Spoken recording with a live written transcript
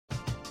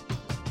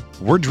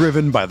We're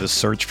driven by the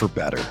search for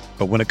better.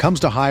 But when it comes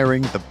to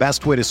hiring, the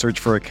best way to search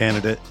for a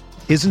candidate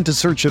isn't to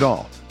search at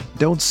all.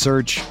 Don't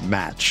search,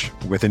 match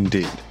with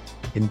Indeed.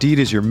 Indeed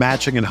is your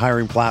matching and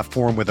hiring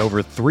platform with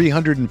over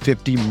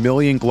 350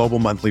 million global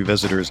monthly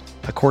visitors,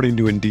 according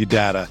to Indeed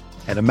data,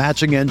 and a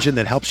matching engine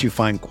that helps you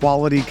find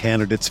quality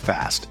candidates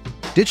fast.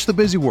 Ditch the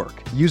busy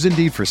work. Use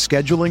Indeed for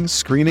scheduling,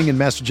 screening, and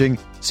messaging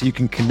so you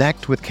can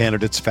connect with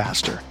candidates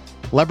faster.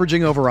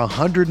 Leveraging over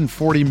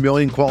 140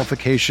 million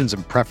qualifications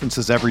and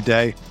preferences every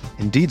day,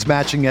 Indeed's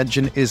matching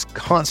engine is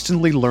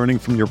constantly learning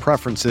from your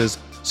preferences,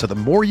 so the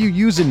more you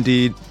use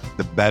Indeed,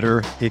 the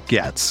better it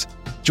gets.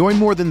 Join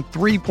more than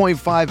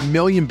 3.5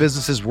 million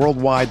businesses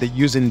worldwide that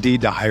use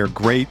Indeed to hire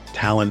great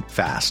talent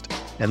fast.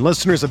 And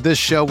listeners of this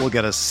show will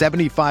get a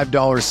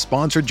 $75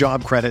 sponsored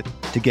job credit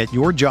to get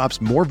your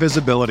jobs more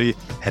visibility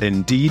at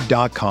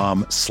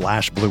Indeed.com/Blue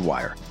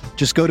Wire.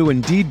 Just go to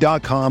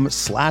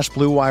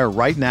Indeed.com/Blue Wire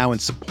right now and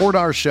support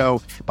our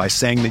show by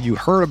saying that you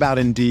heard about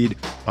Indeed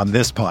on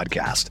this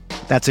podcast.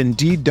 That's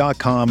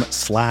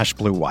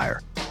Indeed.com/Blue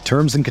Wire.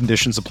 Terms and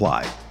conditions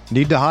apply.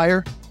 Need to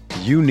hire?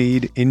 You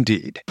need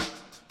Indeed.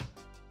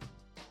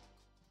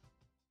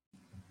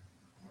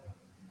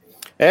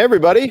 Hey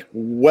everybody,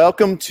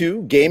 welcome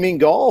to Gaming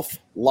Golf,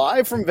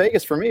 live from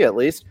Vegas for me at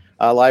least,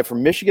 live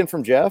from Michigan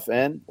from Jeff,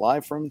 and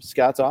live from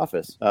Scott's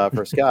office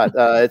for Scott.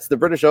 It's the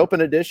British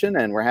Open edition,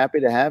 and we're happy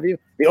to have you.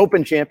 The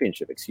Open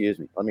Championship, excuse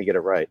me. Let me get it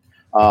right.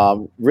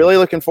 Really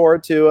looking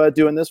forward to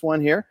doing this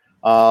one here.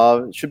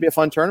 It should be a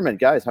fun tournament.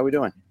 Guys, how we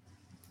doing?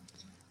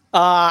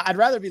 I'd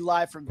rather be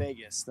live from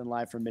Vegas than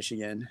live from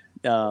Michigan,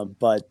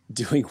 but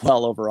doing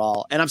well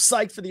overall. And I'm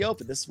psyched for the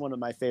Open. This is one of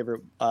my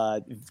favorite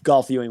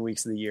golf viewing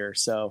weeks of the year,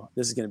 so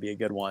this is going to be a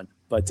good one.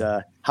 But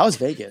how is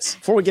Vegas?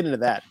 Before we get into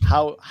that,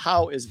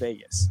 how is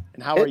Vegas?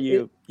 And how are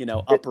you,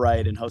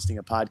 upright and hosting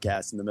a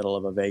podcast in the middle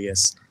of a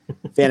Vegas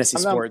fantasy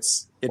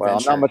sports adventure? Well,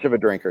 I'm not much of a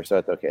drinker, so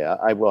it's okay.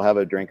 I will have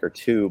a drink or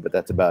two, but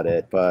that's about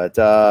it. But,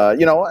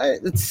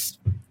 it's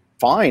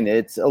fine.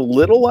 It's a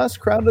little less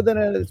crowded than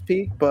at its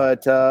peak,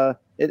 but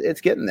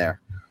it's getting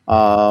there.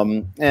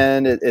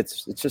 And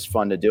it's just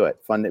fun to do it.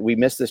 We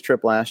missed this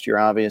trip last year,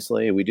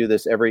 obviously. We do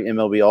this every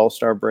MLB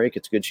All-Star break.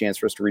 It's a good chance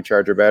for us to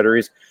recharge our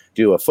batteries,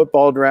 do a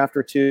football draft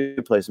or two,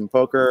 play some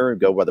poker,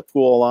 go by the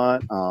pool a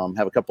lot,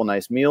 have a couple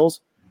nice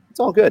meals. It's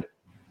all good.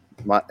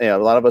 A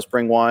lot of us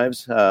bring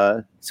wives.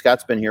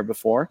 Scott's been here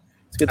before.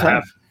 It's a good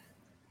time.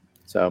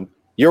 So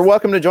you're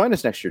welcome to join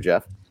us next year,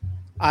 Jeff.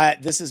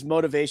 This is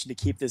motivation to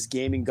keep this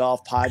gaming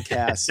golf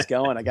podcast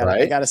going. I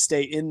got to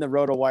stay in the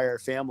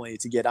RotoWire family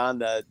to get on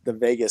the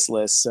Vegas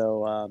list.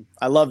 So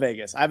I love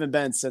Vegas. I haven't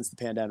been since the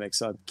pandemic,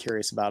 so I'm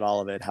curious about all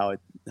of it, how it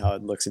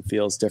looks and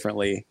feels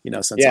differently,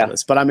 since all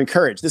this. But I'm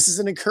encouraged. This is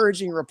an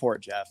encouraging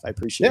report, Jeff. I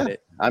appreciate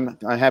it. I'm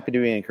happy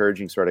to be an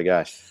encouraging sort of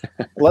guy.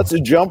 Let's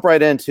jump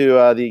right into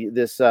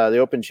the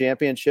Open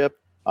Championship.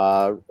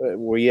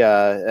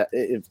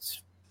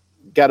 It's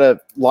got a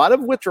lot of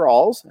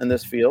withdrawals in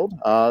this field,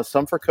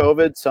 some for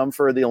COVID, some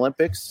for the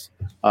Olympics.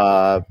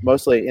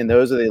 Mostly in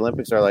those of the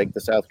Olympics are like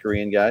the South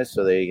Korean guys,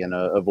 so they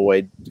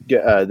avoid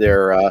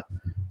their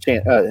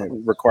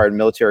required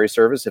military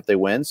service if they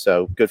win.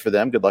 So good for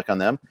them. Good luck on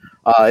them.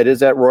 It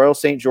is at Royal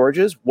St.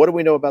 George's. What do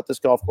we know about this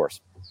golf course?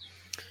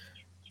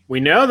 We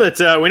know that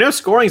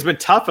scoring's been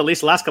tough, at least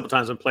the last couple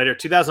times we played here.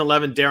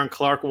 2011, Darren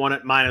Clark won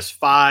at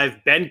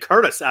 -5. Ben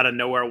Curtis out of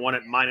nowhere won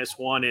at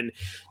 -1 in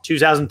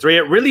 2003.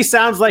 It really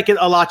sounds like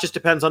a lot just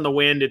depends on the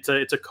wind. It's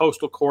a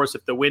coastal course.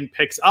 If the wind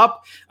picks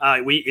up,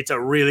 it's a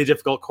really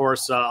difficult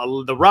course.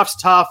 The rough's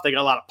tough. They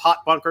got a lot of pot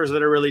bunkers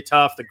that are really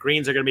tough. The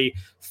greens are going to be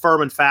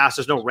firm and fast.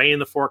 There's no rain in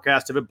the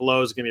forecast. If it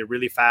blows, it's going to be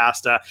really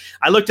fast.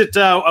 I looked at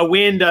a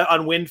wind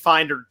on Wind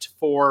Finder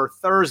for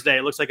Thursday.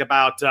 It looks like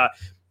about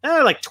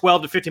like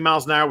 12 to 15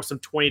 miles an hour with some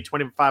 20,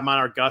 25 mile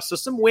an hour gusts. So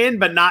some wind,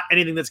 but not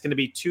anything that's going to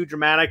be too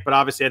dramatic. But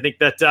obviously, I think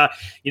that,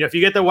 if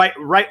you get the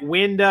right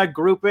wind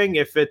grouping,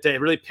 if it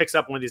really picks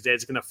up one of these days,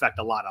 it's going to affect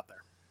a lot up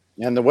there.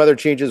 And the weather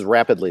changes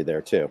rapidly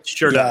there, too.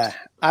 Sure does.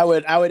 I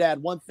would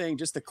add one thing,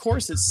 just the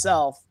course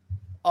itself.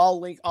 All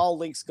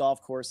links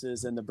golf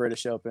courses and the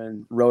British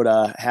Open,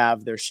 Rota,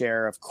 have their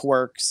share of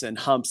quirks and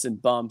humps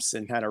and bumps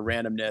and kind of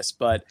randomness.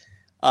 But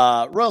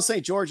Royal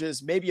St.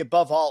 George's, maybe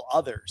above all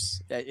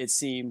others, it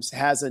seems,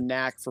 has a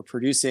knack for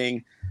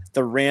producing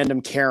the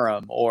random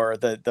carom or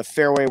the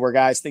fairway where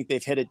guys think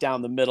they've hit it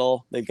down the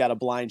middle. They've got a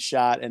blind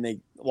shot and they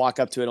walk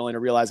up to it only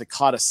to realize it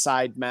caught a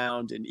side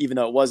mound. And even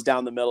though it was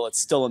down the middle, it's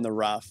still in the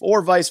rough,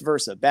 or vice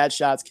versa. Bad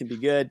shots can be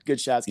good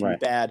shots can be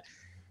bad.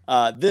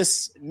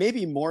 This,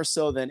 maybe more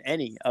so than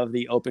any of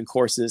the open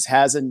courses,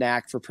 has a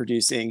knack for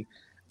producing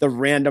the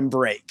random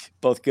break,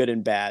 both good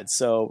and bad.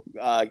 So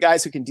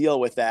guys who can deal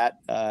with that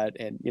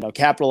and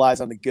capitalize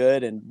on the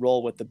good and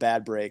roll with the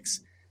bad breaks,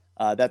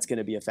 that's going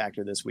to be a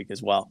factor this week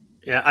as well.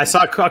 Yeah, I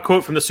saw a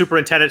quote from the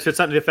superintendent. It said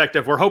something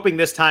effective. We're hoping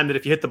this time that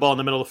if you hit the ball in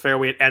the middle of the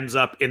fairway, it ends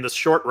up in the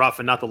short rough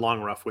and not the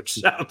long rough, which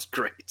sounds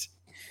great.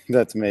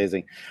 That's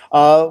amazing.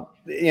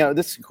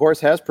 This course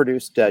has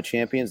produced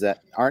champions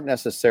that aren't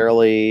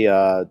necessarily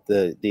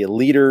the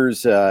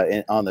leaders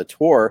on the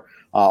tour,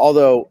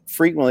 Although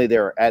frequently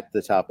they're at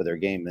the top of their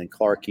game. And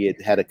Clark, he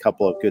had a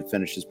couple of good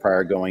finishes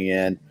prior going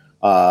in.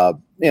 But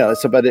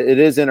it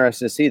is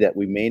interesting to see that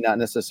we may not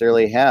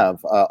necessarily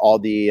have all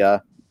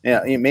the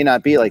it may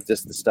not be like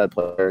just the stud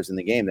players in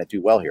the game that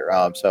do well here.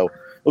 So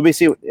it'll be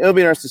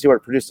interesting to see what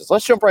it produces.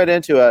 Let's jump right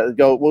into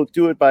We'll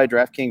do it by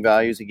DraftKings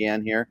values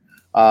again here.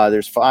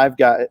 There's five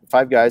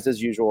guys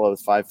as usual with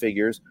 5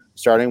 figures,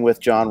 starting with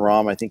Jon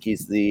Rahm. I think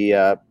he's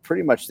the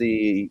pretty much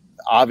the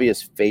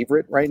obvious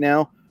favorite right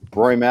now.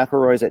 Rory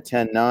McIlroy's at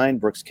 10-9,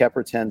 Brooks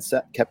Koepka's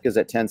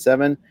at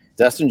 10-7,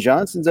 Dustin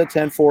Johnson's at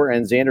 10-4,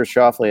 and Xander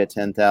Schauffele at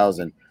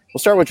 10,000. We'll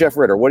start with Jeff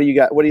Ritter. What do you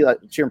got?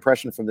 What's your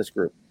impression from this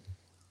group?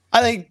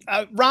 I think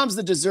Rahm's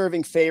the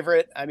deserving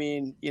favorite. I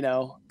mean,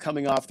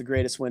 coming off the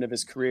greatest win of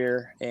his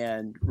career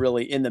and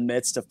really in the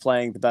midst of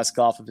playing the best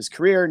golf of his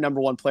career,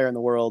 number 1 player in the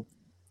world,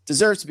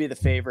 deserves to be the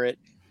favorite.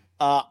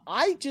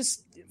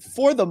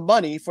 For the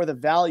money, for the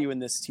value in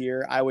this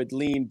tier, I would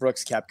lean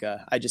Brooks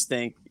Koepka. I just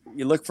think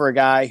you look for a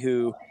guy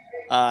who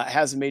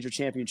has a major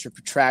championship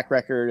track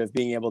record of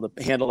being able to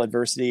handle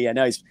adversity. I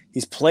know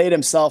he's played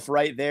himself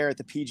right there at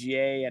the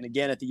PGA and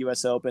again at the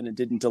US Open and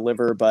didn't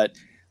deliver, but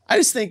I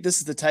just think this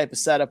is the type of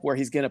setup where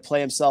he's going to play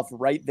himself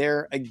right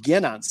there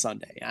again on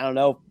Sunday. I don't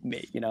know,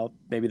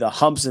 maybe the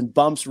humps and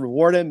bumps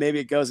reward him, maybe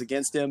it goes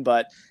against him,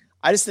 but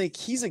I just think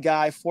he's a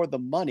guy for the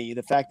money.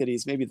 The fact that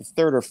he's maybe the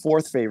 3rd or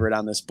 4th favorite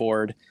on this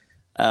board,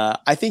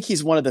 I think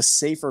he's one of the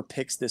safer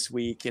picks this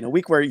week. In a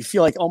week where you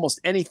feel like almost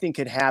anything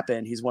could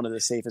happen, he's one of the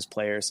safest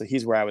players. So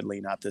he's where I would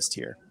lean out this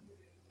tier.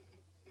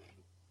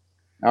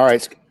 All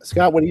right,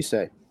 Scott, what do you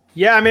say?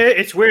 Yeah, I mean,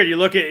 it's weird. You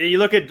look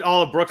at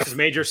all of Brooks'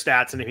 major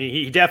stats, and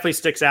he definitely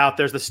sticks out.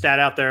 There's the stat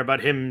out there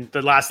about him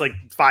the last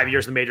 5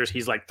 years in the majors.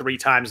 He's 3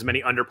 times as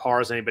many under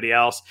par as anybody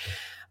else.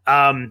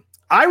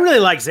 I really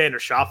like Xander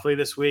Schauffele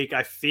this week.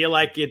 I feel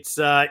like it's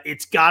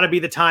got to be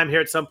the time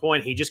here at some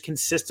point. He just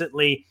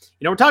consistently,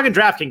 we're talking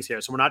DraftKings here,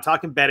 so we're not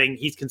talking betting.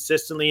 He's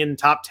consistently in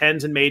top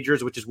 10s in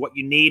majors, which is what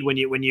you need when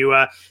you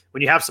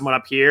have someone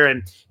up here.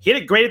 And he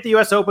hit it great at the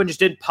U.S. Open, just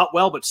didn't putt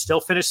well, but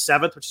still finished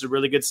 7th, which is a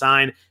really good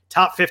sign.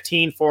 Top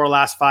 15 for the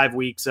last 5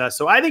 weeks.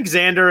 So I think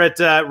Xander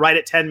at right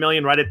at 10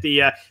 million, right at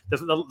the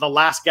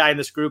last guy in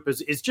this group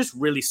is just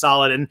really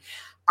solid. And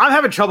I'm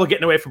having trouble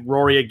getting away from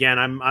Rory again.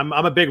 I'm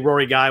a big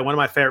Rory guy, one of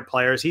my favorite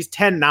players. He's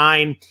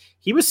 10-9.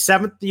 He was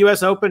 7th at the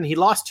U.S. Open. He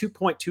lost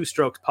 2.2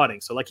 strokes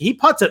putting. So he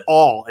putts at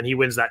all and he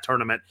wins that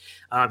tournament.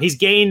 He's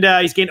gained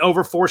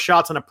over 4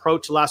 shots on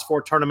approach the last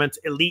 4 tournaments.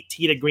 Elite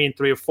tee to green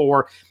 3 of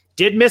 4.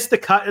 Did miss the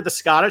cut at the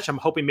Scottish. I'm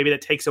hoping maybe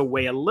that takes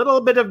away a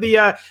little bit of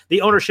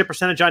the ownership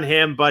percentage on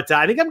him. But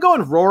I think I'm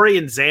going Rory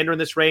and Xander in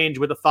this range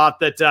with the thought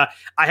that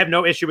I have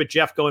no issue with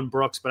Jeff going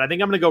Brooks. But I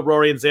think I'm going to go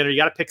Rory and Xander. You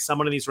got to pick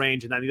someone in these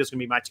range, and I think those are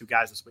going to be my 2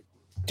 guys this week.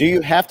 Do you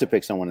have to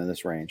pick someone in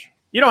this range?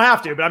 You don't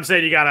have to, but I'm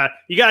saying you gotta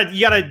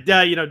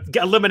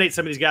eliminate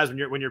some of these guys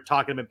when you're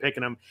talking them and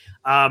picking them.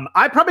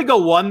 I'd probably go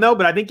 1 though,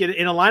 but I think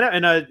in a lineup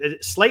in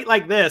a slate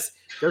like this,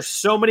 there's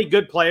so many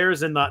good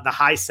players in the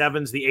high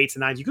 7s, the 8s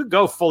and 9s. You could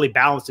go fully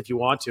balanced if you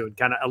want to and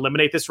kind of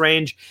eliminate this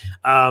range.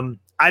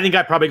 I think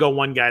I'd probably go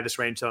 1 guy this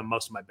range on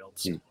most of my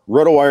builds.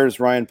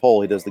 RotoWire's Ryan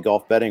Pohl, he does the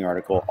golf betting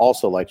article,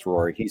 also likes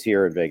Rory. He's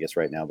here in Vegas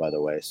right now, by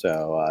the way.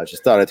 So I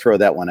just thought I'd throw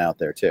that one out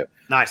there too.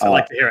 Nice. I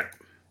like to hear it.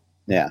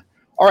 Yeah.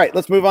 All right,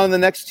 let's move on to the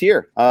next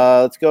tier.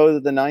 Let's go to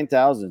the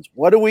 9,000s.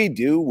 What do we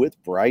do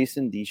with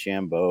Bryson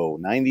DeChambeau?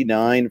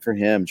 99 for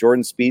him.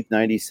 Jordan Spieth,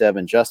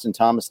 97. Justin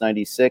Thomas,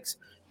 96.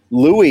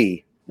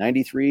 Louis,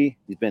 93.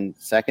 He's been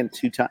second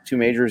 2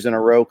 majors in a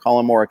row.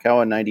 Colin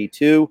Morikawa,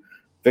 92.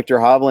 Victor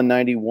Hovland,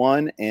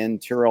 91. And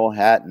Tyrrell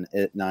Hatton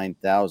at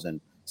 9,000.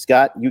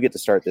 Scott, you get to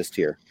start this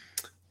tier.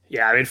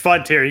 Yeah, I mean,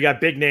 fun tier. You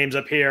got big names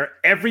up here.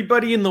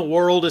 Everybody in the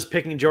world is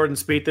picking Jordan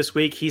Spieth this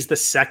week. He's the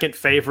 2nd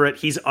favorite.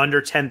 He's under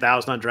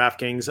 10,000 on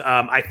DraftKings.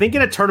 I think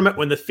in a tournament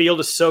when the field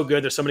is so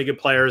good, there's so many good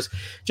players.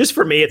 Just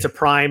for me, it's a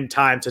prime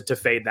time to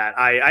fade that.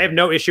 I have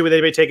no issue with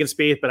anybody taking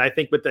Spieth, but I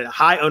think with the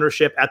high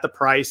ownership at the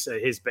price,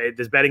 his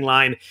betting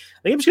line,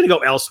 I think I'm just going to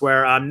go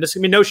elsewhere. This is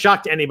going to be no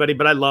shock to anybody,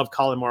 but I love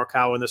Colin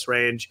Morikawa in this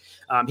range.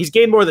 He's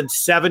gained more than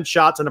 7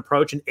 shots on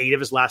approach in 8 of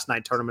his last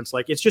 9 tournaments.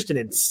 It's just an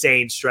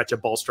insane stretch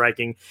of ball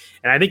striking,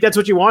 and I think that's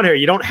what you want here.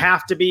 You don't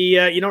have to be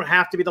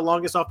the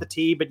longest off the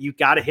tee, but you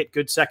got to hit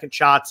good second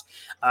shots.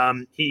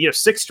 He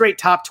 6 straight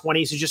top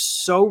 20s. He's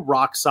just so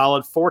rock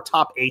solid. 4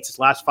 top 8s his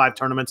last 5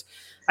 tournaments.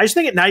 I just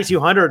think at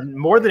 9,200,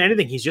 more than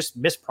anything, he's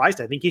just mispriced.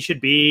 I think he should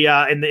be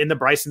in the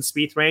Bryson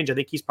Spieth range. I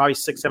think he's probably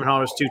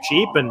 $600-700 too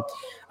cheap. And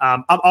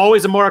I'm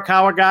always a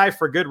Morikawa guy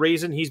for good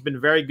reason. He's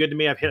been very good to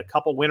me. I've hit a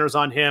couple winners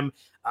on him.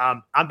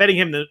 I'm betting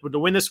him to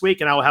win this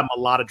week, and I will have him a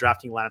lot of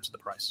DraftKings lineups at the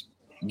price.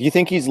 Do you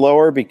think he's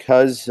lower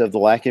because of the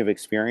lack of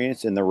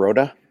experience in the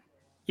Rota?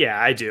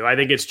 Yeah, I do. I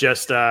think it's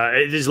just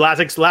his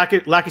lack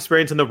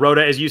experience in the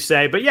Rota, as you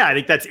say. But yeah, I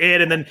think that's it.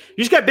 And then you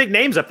just got big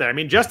names up there. I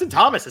mean, Justin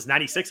Thomas is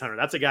 9,600.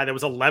 That's a guy that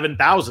was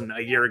 11,000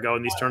 a year ago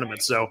in these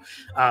tournaments. So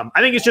I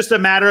think it's just a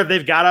matter of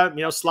they've got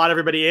to slot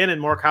everybody in,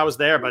 and Morikawa's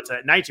there. But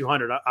at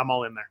 9,200, I'm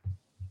all in there.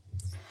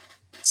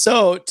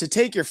 So to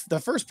take the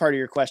first part of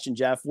your question,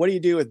 Jeff, what do you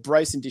do with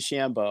Bryson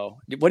DeChambeau?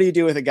 What do you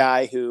do with a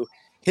guy who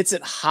hits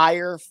it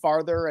higher,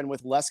 farther, and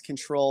with less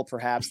control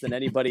perhaps than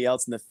anybody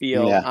else in the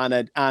field on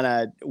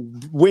a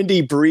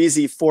windy,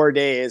 breezy 4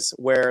 days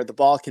where the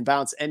ball can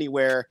bounce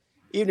anywhere,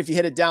 even if you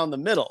hit it down the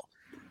middle.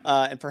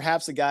 And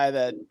perhaps a guy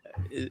that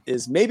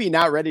is maybe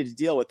not ready to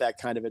deal with that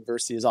kind of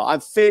adversity is all.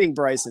 I'm fading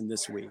Bryson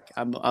this week.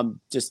 I'm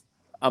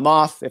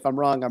off. If I'm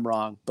wrong, I'm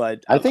wrong.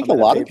 But I think a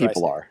lot of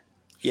people are.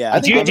 Yeah.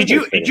 Did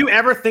you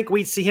ever think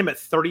we'd see him at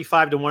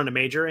 35-1 in a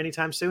major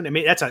anytime soon? I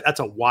mean, that's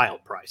a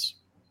wild price.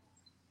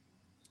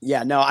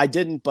 Yeah, no, I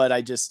didn't, but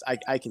I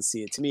can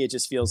see it. To me, it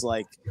just feels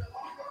like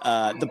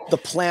the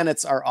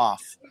planets are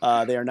off.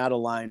 They are not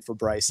aligned for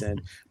Bryson.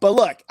 But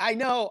look, I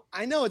know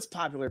it's a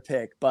popular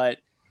pick, but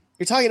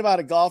you're talking about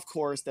a golf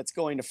course that's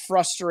going to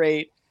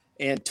frustrate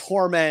and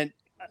torment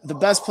the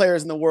best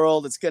players in the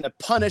world. It's going to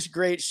punish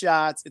great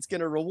shots. It's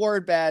going to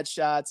reward bad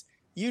shots.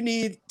 You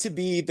need to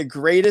be the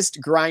greatest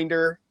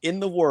grinder in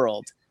the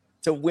world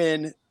to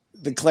win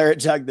the Claret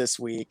Jug this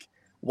week.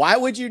 Why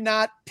would you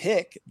not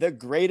pick the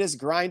greatest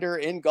grinder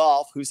in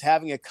golf who's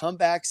having a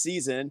comeback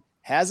season,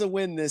 has a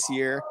win this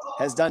year,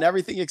 has done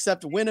everything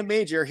except win a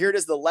major? Here it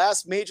is, the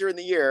last major in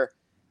the year.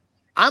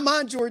 I'm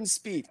on Jordan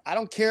Spieth. I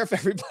don't care if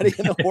everybody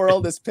in the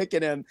world is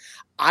picking him.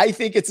 I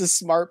think it's a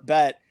smart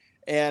bet,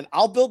 and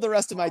I'll build the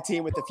rest of my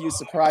team with a few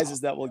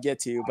surprises that we'll get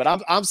to.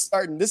 But I'm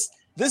starting this.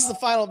 This is the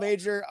final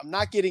major. I'm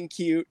not getting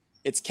cute.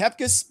 It's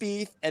Koepka,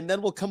 Spieth, and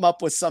then we'll come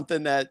up with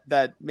something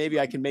that maybe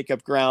I can make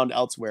up ground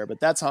elsewhere.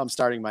 But that's how I'm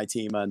starting my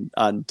team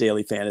on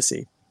Daily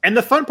Fantasy. And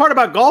the fun part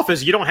about golf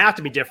is you don't have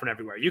to be different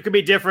everywhere. You can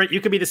be different.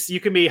 You can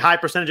be high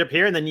percentage up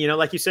here, and then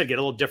like you said, get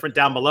a little different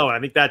down below. And I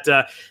think that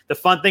the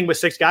fun thing with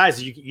 6 guys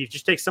is you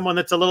just take someone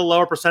that's a little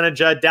lower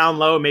percentage down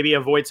low, maybe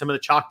avoid some of the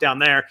chalk down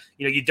there.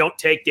 You don't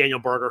take Daniel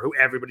Berger, who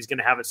everybody's going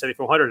to have at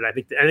 7,400. I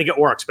think it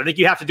works, but I think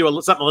you have to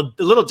do something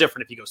a little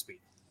different if you go Spieth.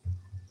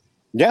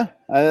 Yeah,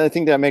 I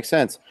think that makes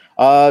sense.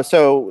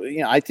 So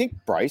I think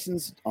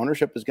Bryson's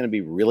ownership is going to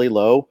be really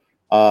low.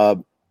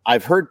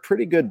 I've heard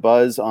pretty good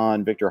buzz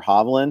on Victor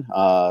Hovland.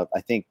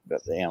 I think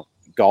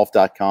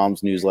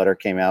golf.com's newsletter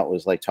came out,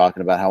 was like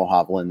talking about how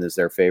Hovland is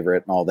their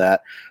favorite and all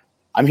that.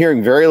 I'm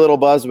hearing very little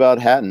buzz about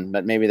Hatton,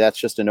 but maybe that's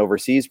just an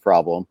overseas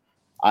problem.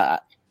 I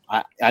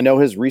know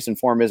his recent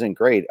form isn't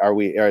great.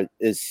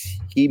 Is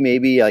he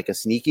maybe like a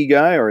sneaky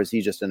guy, or is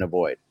he just an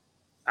avoid?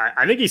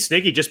 I think he's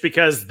sneaky just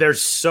because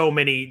there's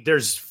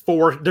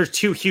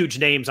 2 huge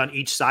names on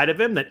each side of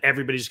him that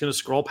everybody's going to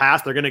scroll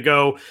past. They're going to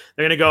go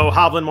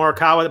Hovland,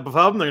 Morikawa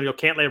above him. They're going to go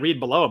Cantlay, Reed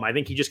below him. I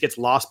think he just gets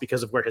lost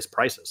because of where his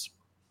price is.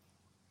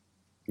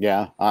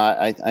 Yeah,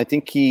 I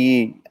think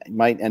he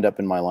might end up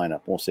in my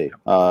lineup. We'll see.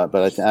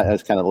 But I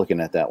was kind of looking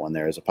at that one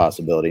there as a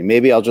possibility.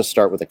 Maybe I'll just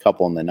start with a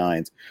couple in the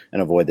 9s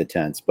and avoid the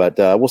 10s. But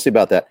we'll see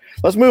about that.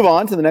 Let's move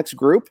on to the next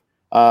group.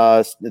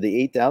 The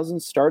 8,000,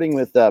 starting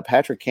with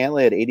Patrick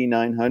Cantlay at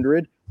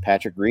 8,900,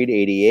 Patrick Reed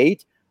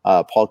 88,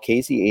 Paul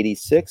Casey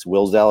 86,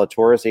 Will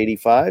Zalatoris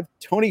 85,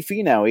 Tony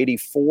Finau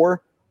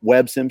 84,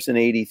 Webb Simpson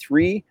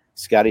 83,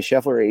 Scotty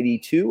Scheffler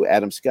 82,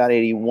 Adam Scott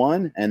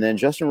 81, and then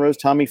Justin Rose,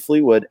 Tommy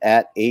Fleetwood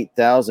at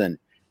 8,000.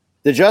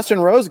 The Justin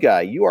Rose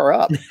guy, you are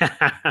up.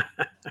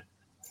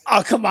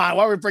 Oh, come on.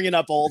 Why are we bringing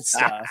up old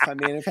stuff? I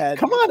mean,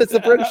 come on. It's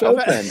the British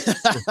Open.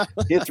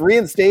 It's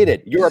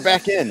reinstated. You are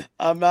back in.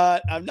 I'm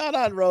not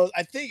on Rose.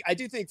 I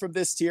do think from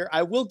this tier,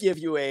 I will give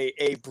you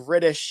a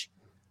British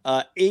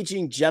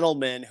aging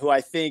gentleman who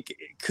I think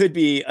could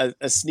be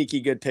a sneaky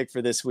good pick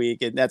for this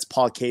week. And that's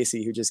Paul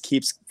Casey, who just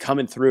keeps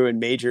coming through in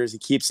majors. He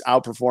keeps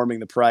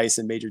outperforming the price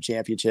in major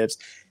championships.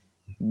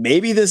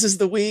 Maybe this is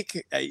the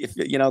week,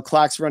 if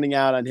clock's running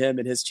out on him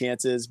and his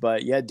chances,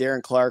 but you had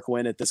Darren Clark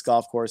win at this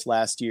golf course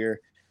last year.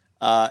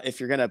 If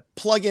you're going to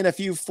plug in a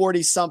few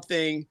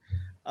 40-something,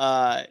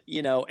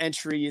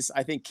 entries,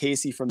 I think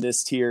Casey from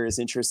this tier is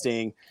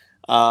interesting.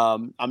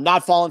 I'm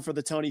not falling for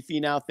the Tony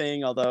Finau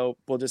thing, although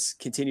we'll just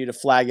continue to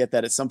flag it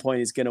that at some point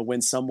he's going to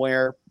win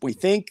somewhere, we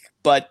think,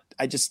 but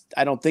I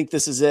don't think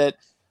this is it.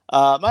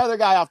 My other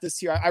guy off this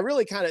tier, I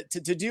really kind of,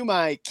 to do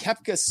my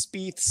Koepka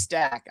Spieth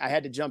stack, I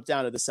had to jump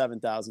down to the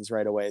 7,000s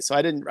right away. So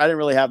I didn't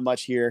really have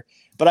much here,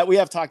 but we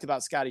have talked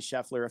about Scotty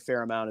Scheffler a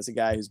fair amount as a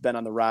guy who's been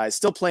on the rise,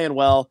 still playing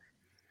well.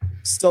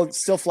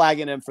 Still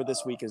flagging him for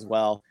this week as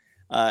well,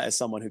 as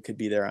someone who could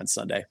be there on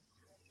Sunday.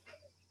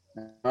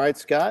 All right,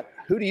 Scott,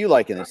 who do you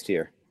like in this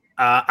tier?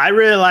 I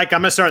really like,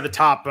 I'm going to start at the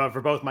top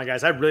for both my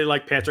guys. I really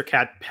like Patrick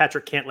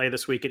Cantlay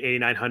this week at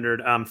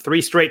 8,900.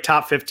 3 straight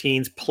top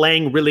 15s,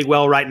 playing really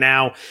well right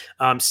now.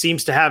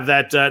 Seems to have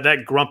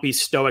that grumpy,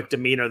 stoic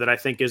demeanor that I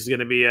think is going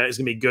to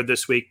be good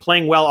this week.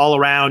 Playing well all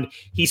around.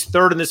 He's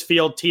 3rd in this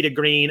field, tee to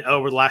green,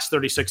 over the last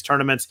 36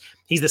 tournaments.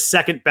 He's the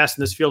 2nd best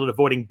in this field at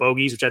avoiding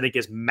bogeys, which I think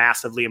is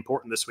massively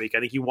important this week.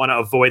 I think you want to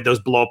avoid those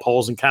blow up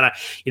holes and kind of,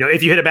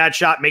 if you hit a bad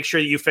shot, make sure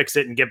that you fix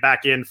it and get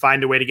back in,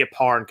 find a way to get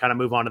par and kind of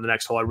move on to the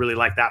next hole. I really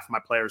like that for my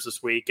players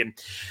this week. And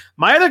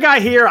my other guy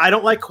here, I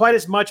don't like quite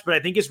as much, but I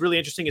think is really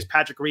interesting, is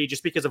Patrick Reed,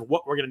 just because of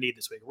what we're going to need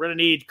this week. We're going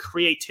to need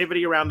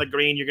creativity around the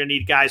green. You're going to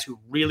need guys who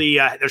really,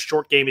 their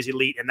short game is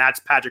elite, and that's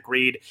Patrick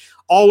Reed.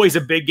 Always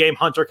a big game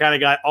hunter kind of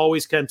guy,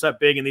 always comes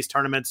up big in these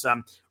tournaments.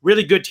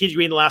 really good tee to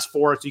green in the last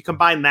 4. So you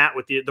combine that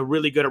with the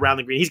really good around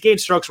the green. He's gained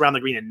strokes around the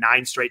green in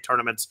 9 straight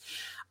tournaments.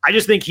 I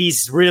just think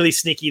he's really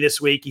sneaky this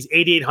week. He's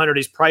 8,800.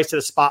 He's priced at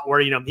a spot where,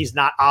 he's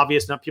not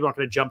obvious. People aren't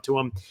going to jump to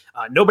him.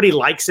 Nobody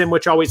likes him,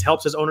 which always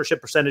helps his ownership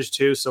percentage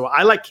too. So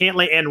I like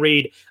Cantlay and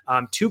Reed,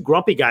 2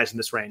 grumpy guys in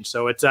this range.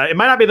 So it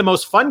might not be the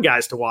most fun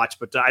guys to watch,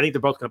 but I think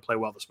they're both going to play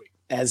well this week.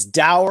 As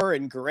dour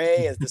and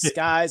gray as the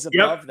skies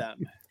above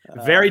them.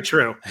 Very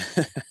true.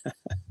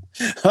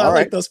 I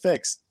like those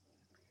picks.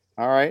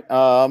 All right.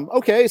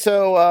 Okay.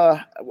 So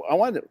I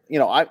wanted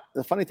to,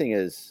 the funny thing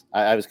is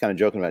I was kind of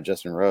joking about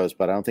Justin Rose,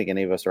 but I don't think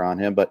any of us are on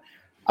him. But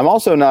I'm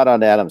also not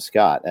on Adam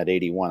Scott at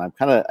 81.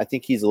 I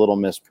think he's a little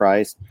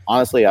mispriced.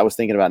 Honestly, I was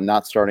thinking about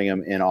not starting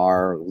him in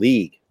our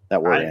league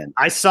that we're in.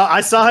 I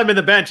saw him in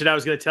the bench, and I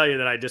was going to tell you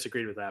that I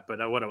disagreed with that.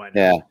 But what do I know?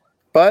 Yeah.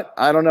 But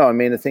I don't know. I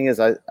mean, the thing is,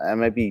 I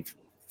might be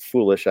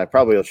foolish. I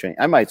probably will change.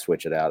 I might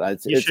switch it out.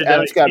 It's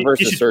Adam Scott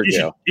versus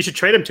Sergio. You should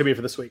trade him to me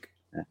for this week.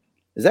 Yeah.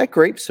 Is that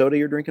grape soda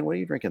you're drinking? What are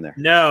you drinking there?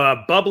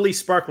 No, bubbly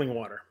sparkling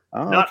water.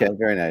 Oh, okay.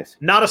 Very nice.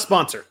 Not a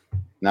sponsor.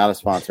 Not a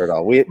sponsor at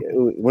all.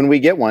 When we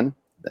get one,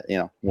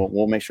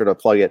 we'll make sure to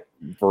plug it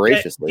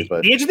voraciously.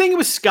 But the interesting thing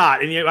with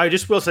Scott, and I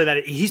just will say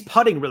that he's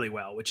putting really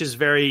well, which is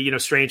very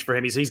strange for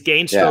him. He's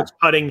gained strokes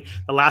putting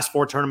the last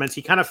 4 tournaments.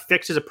 He kind of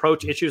fixed his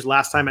approach issues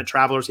last time at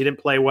Travelers. He didn't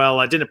play well.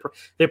 The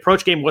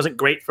approach game wasn't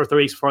great for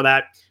 3 weeks before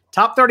that.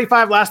 Top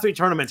 35 last 3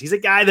 tournaments. He's a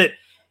guy that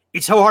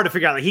it's so hard to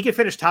figure out. Like, he could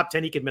finish top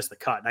 10. He could miss the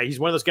cut. Now, he's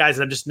one of those guys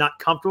that I'm just not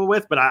comfortable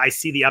with, but I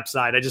see the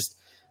upside. I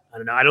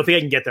don't know. I don't think I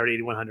can get there at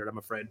 8,100. I'm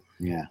afraid.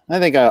 Yeah, I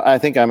think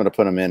I'm going to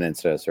put him in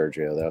instead of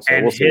Sergio though. So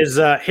and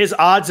we'll his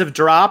odds have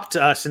dropped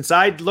since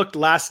I looked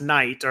last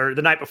night or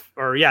the night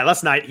before.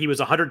 Last night he was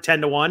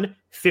 110 to 1,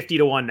 50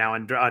 to 1 now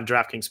on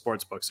DraftKings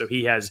Sportsbook. So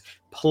he has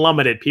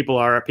plummeted. People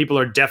are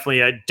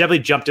definitely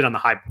jumped in on the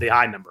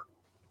high number.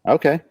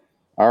 Okay,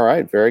 all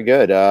right, very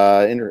good.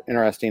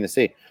 Interesting to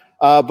see.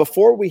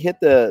 Before we hit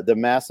the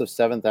massive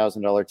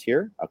 $7,000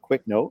 tier, a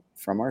quick note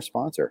from our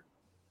sponsor.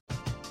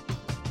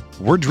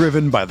 We're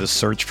driven by the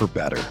search for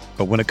better.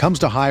 But when it comes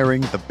to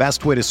hiring, the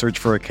best way to search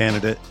for a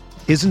candidate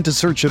isn't to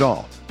search at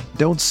all.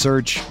 Don't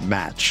search,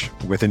 match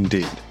with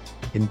Indeed.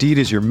 Indeed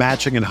is your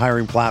matching and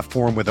hiring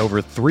platform with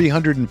over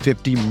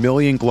 350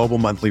 million global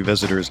monthly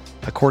visitors,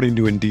 according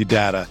to Indeed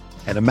data,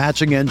 and a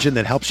matching engine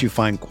that helps you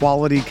find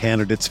quality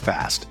candidates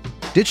fast.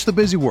 Ditch the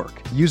busy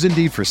work. Use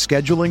Indeed for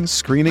scheduling,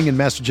 screening, and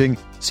messaging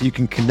so you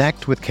can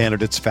connect with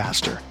candidates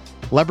faster.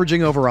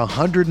 Leveraging over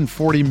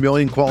 140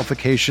 million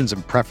qualifications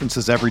and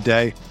preferences every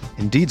day,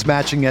 Indeed's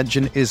matching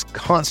engine is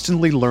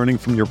constantly learning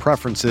from your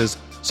preferences,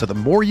 so the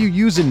more you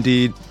use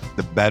Indeed,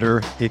 the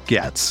better it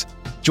gets.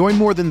 Join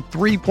more than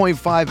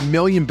 3.5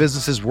 million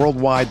businesses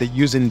worldwide that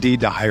use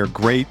Indeed to hire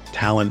great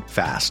talent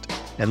fast.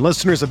 And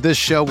listeners of this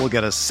show will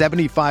get a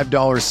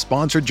 $75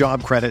 sponsored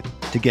job credit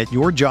to get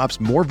your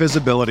jobs more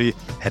visibility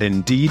at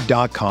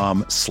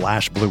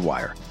Indeed.com/Blue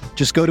Wire.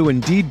 Just go to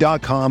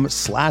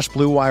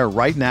Indeed.com/Blue Wire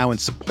right now and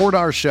support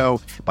our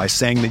show by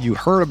saying that you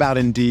heard about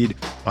Indeed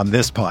on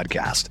this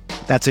podcast.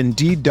 That's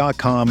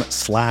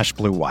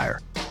Indeed.com/Blue Wire.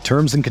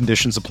 Terms and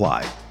conditions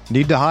apply.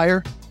 Need to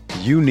hire?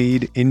 You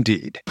need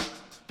Indeed.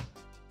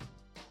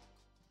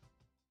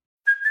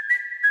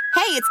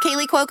 Hey, it's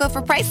Kaylee Cuoco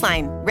for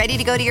Priceline. Ready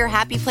to go to your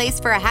happy place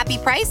for a happy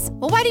price?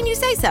 Well, why didn't you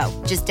say so?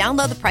 Just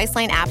download the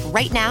Priceline app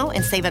right now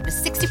and save up to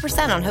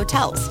 60% on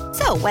hotels.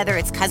 So whether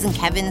it's Cousin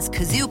Kevin's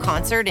Kazoo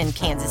Concert in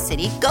Kansas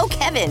City, go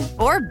Kevin,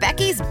 or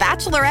Becky's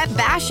Bachelorette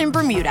Bash in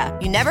Bermuda,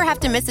 you never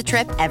have to miss a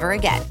trip ever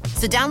again.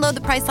 So download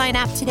the Priceline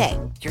app today.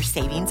 Your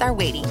savings are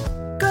waiting.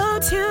 Go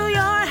to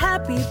your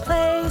happy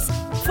place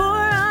for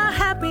a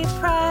happy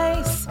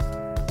price.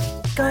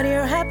 Go to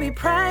your happy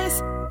price,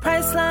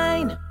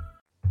 Priceline.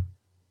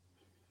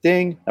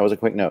 Ding. That was a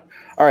quick note.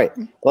 All right.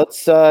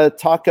 Let's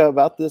talk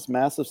about this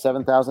massive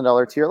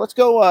 $7,000 tier. Let's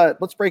go.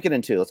 Let's break it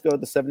in two. Let's go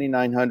with the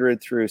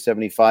 7,900 through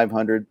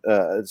 7,500.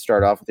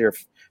 Start off with here.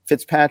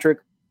 Fitzpatrick,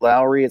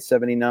 Lowry at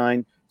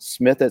 79,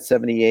 Smith at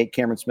 78,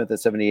 Cameron Smith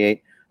at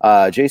 78,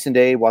 Jason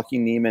Day,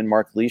 Joaquin Niemann,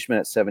 Mark Leishman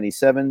at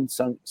 77,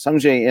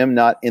 Sungjae Im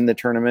not in the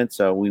tournament,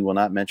 so we will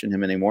not mention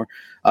him anymore.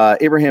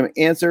 Abraham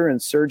Ancer and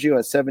Sergio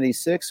at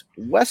 76,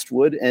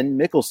 Westwood and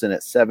Mickelson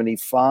at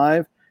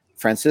 75.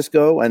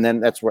 Francisco, and then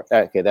that's where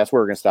we're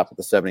going to stop at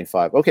the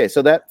 75. Okay,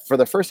 so that for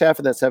the first half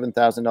of that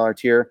 $7,000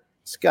 tier,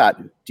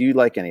 Scott, do you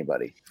like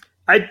anybody?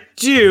 I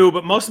do,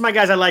 but most of my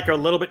guys I like are a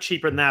little bit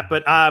cheaper than that.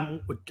 But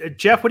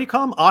Jeff, what do you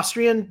call him?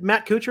 Austrian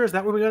Matt Kuchar? Is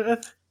that what we got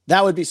with?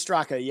 That would be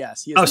Straka,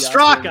 yes.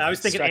 Straka. I was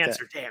thinking Straka.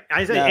 Ancer. Damn,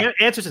 I said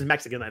Ancer's is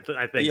Mexican. I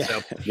think yeah.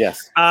 so.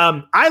 Yes.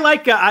 I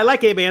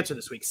like Abe Ancer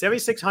this week,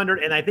 7,600,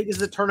 and I think this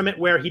is a tournament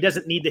where he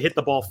doesn't need to hit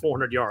the ball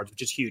 400 yards,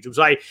 which is huge. It was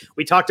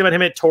we talked about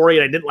him at Torrey,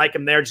 and I didn't like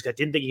him there. Just I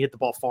didn't think he hit the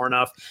ball far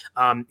enough.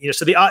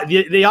 So the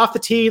off the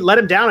tee let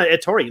him down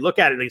at Torrey. Look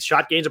at it; the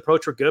shot gains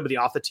approach were good, but the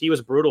off the tee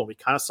was brutal. We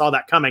kind of saw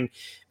that coming.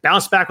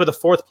 Bounced back with a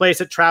 4th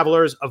place at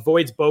Travelers,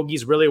 avoids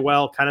bogeys really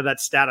well. Kind of that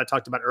stat I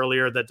talked about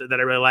earlier that I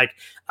really like.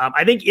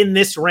 I think in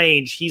this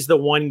range, he's the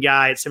one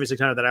guy at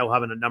 7,600 that I will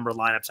have in a number of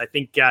lineups. I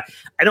think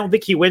I don't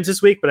think he wins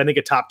this week, but I think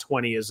a top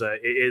 20 is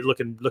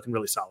looking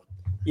really solid.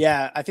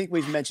 Yeah, I think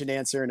we've mentioned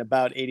Answer in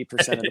about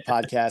 80% of the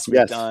podcast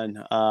we've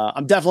done.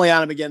 I'm definitely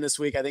on him again this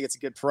week. I think it's a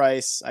good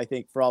price. I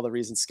think for all the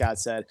reasons Scott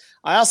said.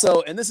 I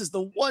also, and this is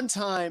the one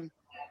time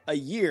a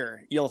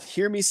year you'll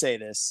hear me say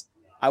this,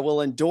 I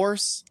will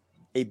endorse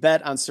a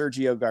bet on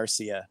Sergio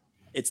Garcia.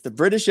 It's the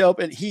British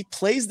Open. He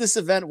plays this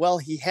event well.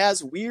 He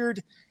has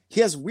weird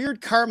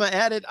karma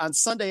at it on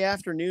Sunday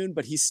afternoon,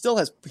 but he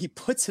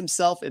puts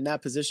himself in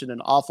that position an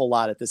awful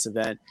lot at this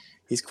event.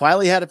 He's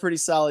quietly had a pretty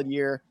solid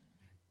year.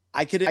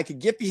 I could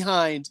get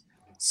behind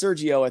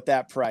Sergio at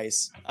that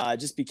price.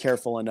 Just be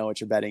careful and know what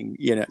you're betting,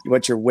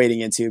 what you're wading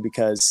into,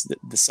 because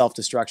the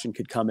self-destruction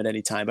could come at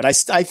any time. But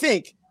I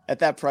think at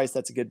that price,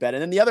 that's a good bet.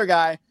 And then the other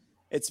guy,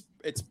 it's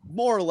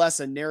more or less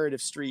a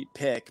narrative street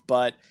pick,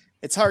 but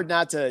it's hard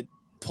not to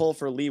pull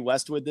for Lee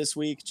Westwood this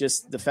week.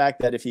 Just the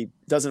fact that if he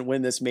doesn't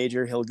win this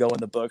major, he'll go in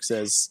the books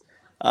as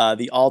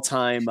the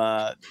all-time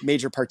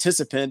major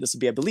participant. This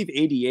will be, I believe,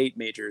 88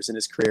 majors in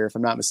his career, if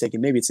I'm not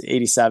mistaken. Maybe it's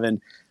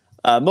 87.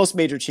 Most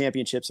major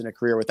championships in a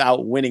career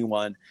without winning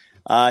one.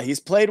 He's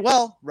played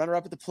well,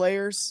 runner-up at the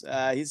Players.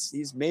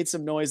 He's made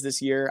some noise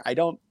this year. I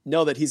don't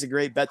know that he's a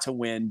great bet to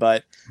win,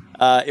 but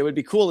it would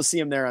be cool to see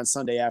him there on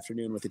Sunday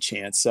afternoon with a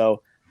chance.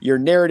 So your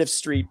narrative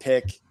street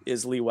pick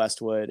is Lee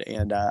Westwood,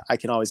 and I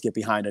can always get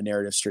behind a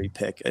narrative street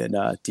pick in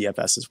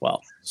DFS as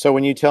well. So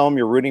when you tell him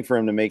you're rooting for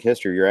him to make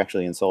history, you're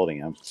actually insulting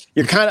him.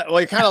 You're kind of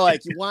like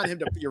you want him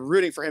to. You're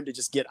rooting for him to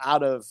just get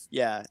out of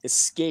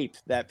escape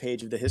that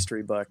page of the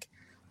history book.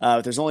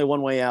 There's only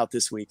one way out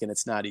this week, and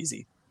it's not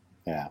easy.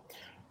 Yeah.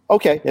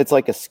 Okay. It's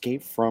like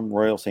Escape from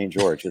Royal St.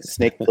 George. It's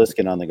Snake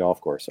Plissken on the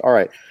golf course. All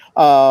right.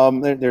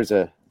 There's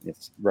a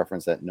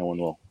reference that no one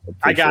will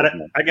appreciate.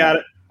 I got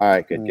it. All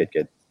right.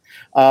 Good.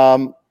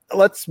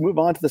 Let's move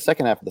on to the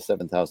second half of the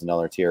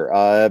 $7,000 tier.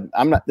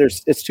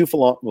 It's too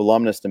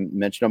voluminous to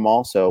mention them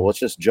all, so let's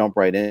just jump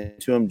right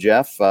into them.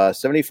 Jeff,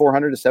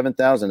 7,400 to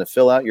 7,000 to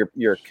fill out your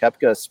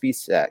Koepka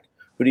Spisak.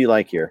 Who do you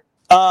like here?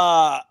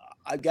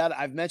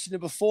 I've mentioned it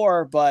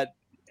before, but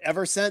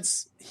ever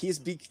since he's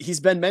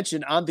been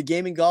mentioned on the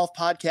Gaming Golf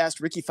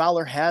podcast, Ricky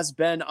Fowler has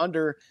been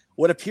under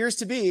what appears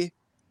to be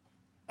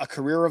a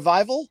career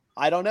revival.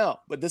 I don't know,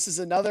 but this is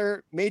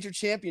another major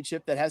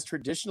championship that has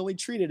traditionally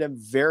treated him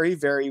very,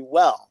 very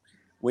well.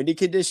 Windy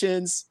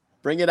conditions,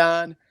 bring it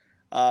on.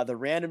 The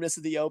randomness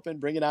of the Open,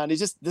 bring it on.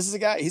 This is a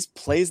guy, he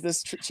plays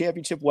this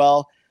championship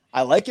well.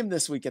 I like him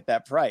this week at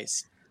that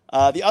price.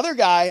 The other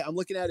guy I'm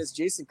looking at is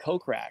Jason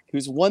Kokrak,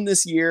 who's won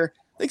this year.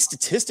 I think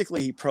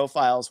statistically he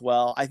profiles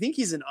well. I think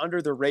he's an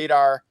under the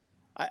radar.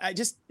 He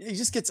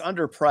just gets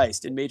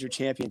underpriced in major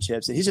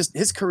championships, and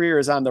his career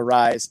is on the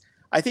rise.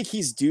 I think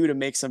he's due to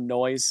make some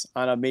noise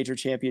on a major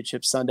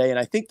championship Sunday, and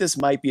I think this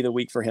might be the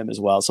week for him as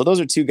well. So those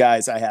are two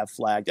guys I have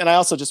flagged. And I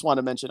also just want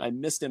to mention, I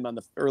missed him on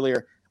the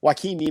earlier.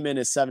 Joaquin Niemann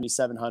is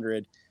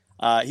 7,700.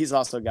 He's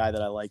also a guy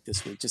that I like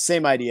this week. Just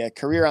same idea.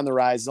 Career on the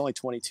rise. He's only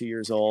 22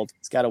 years old.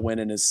 He's got a win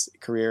in his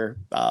career.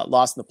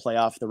 Lost in the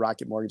playoff, the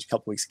Rocket Mortgage a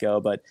couple weeks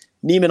ago. But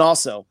Niemann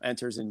also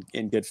enters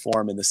in good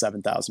form in the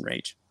 7,000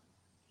 range.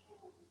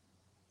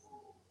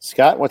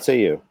 Scott, what say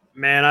you?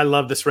 Man, I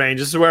love this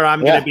range. This is where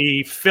I'm going to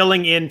be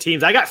filling in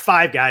teams. I got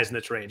 5 guys in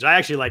this range. I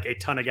actually like a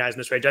ton of guys in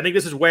this range. I think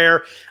this is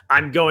where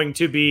I'm going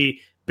to be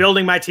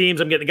building my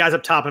teams. I'm getting the guys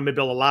up top. I'm going to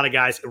build a lot of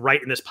guys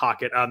right in this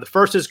pocket. The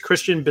first is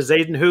Christian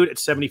Bezuidenhout at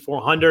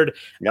 7,400.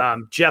 Yep.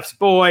 Jeff's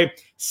boy.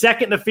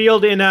 Second in the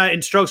field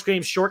in strokes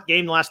games, short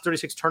game, the last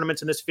 36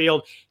 tournaments in this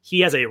field.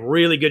 He has a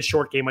really good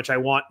short game, which I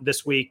want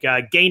this week.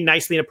 Gained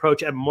nicely in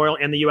approach at Memorial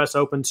and the U.S.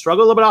 Open.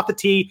 Struggled a little bit off the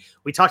tee.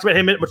 We talked about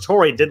him at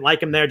Motori. Didn't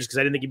like him there just because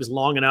I didn't think he was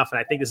long enough, and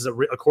I think this is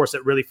a course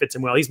that really fits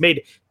him well. He's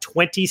made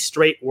 20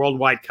 straight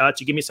worldwide cuts.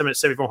 You give me someone at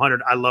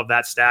 7,400, I love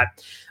that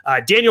stat.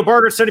 Daniel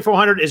Berger at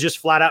 7,400 is just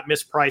flat out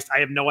mispriced.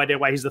 I have no idea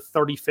why he's the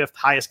 35th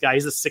highest guy.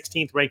 He's the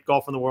 16th ranked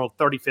golfer in the world,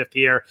 35th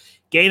here.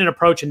 Gain an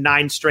approach in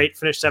 9 straight,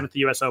 finished 7th at the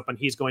U.S. Open.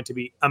 He's going to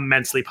be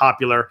immensely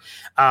popular.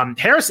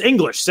 Harris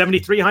English,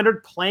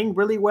 7,300, playing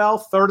really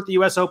well. 3rd at the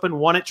U.S. Open,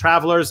 1 at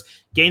Travelers.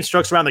 Gained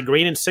strokes around the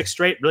green in 6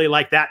 straight. Really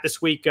like that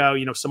this week.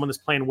 Someone that's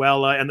playing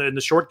well in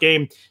the short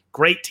game.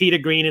 Great tee to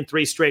green in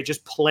 3 straight.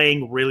 Just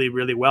playing really,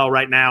 really well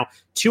right now.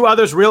 2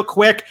 others real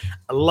quick.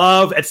 I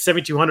love at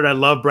 7,200. I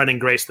love Brendan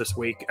Grace this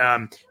week.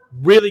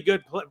 Really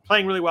good,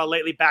 playing really well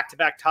lately.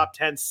 Back-to-back top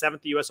 10, 7th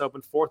at the U.S.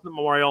 Open, 4th at the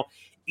Memorial.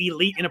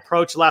 Elite in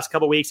approach the last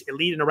couple of weeks,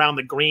 elite in around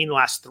the green the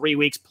last 3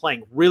 weeks,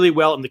 playing really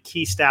well in the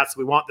key stats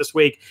we want this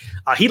week.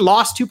 He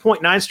lost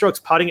 2.9 strokes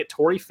putting at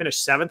Torrey,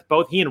 finished 7th.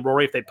 Both he and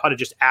Rory, if they putted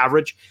just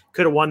average,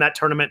 could have won that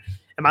tournament.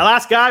 And my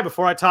last guy,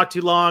 before I talk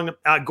too long,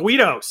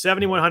 Guido,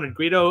 7,100.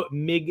 Guido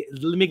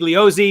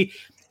Migliozzi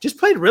just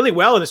played really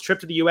well in his trip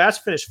to the U.S.,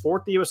 finished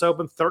 4th at the U.S.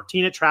 Open,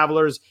 13 at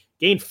Travelers.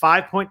 gained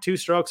 5.2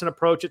 strokes in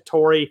approach at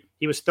Torrey.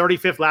 He was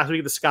 35th last week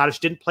at the Scottish.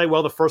 Didn't play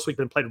well the first week,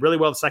 but played really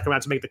well the second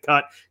round to make the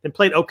cut. Then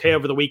played okay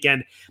over the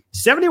weekend.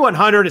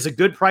 7,100 is a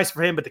good price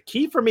for him, but the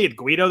key for me at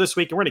Guido this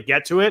week, and we're going to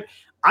get to it,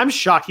 I'm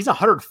shocked. He's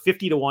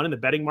 150 to 1 in the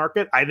betting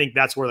market. I think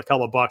that's worth a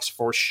couple of bucks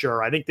for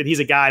sure. I think that he's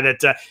a guy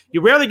that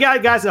you rarely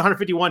get guys at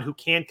 151 who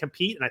can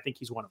compete, and I think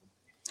he's one of them.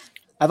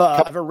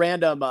 I have a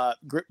random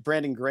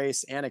Brandon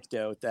Grace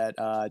anecdote that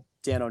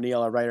Dan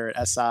O'Neill, a writer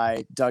at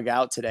SI, dug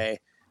out today.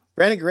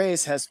 Brandon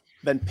Grace has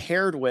been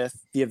paired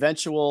with the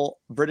eventual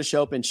British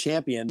Open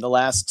champion the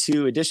last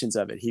 2 editions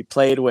of it. He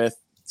played with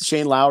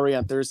Shane Lowry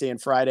on Thursday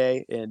and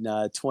Friday in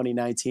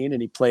 2019,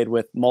 and he played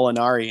with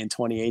Molinari in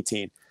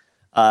 2018.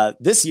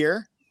 This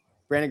year,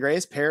 Brandon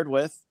Grace paired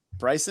with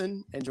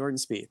Bryson and Jordan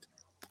Spieth.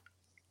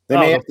 They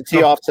may have to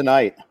tee off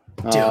tonight.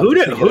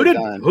 Dude,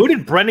 who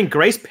did Brendan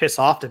Grace piss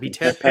off to be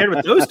paired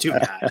with those two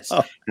guys?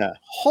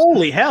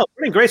 Holy hell.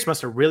 Brendan Grace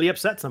must have really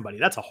upset somebody.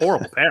 That's a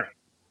horrible pairing.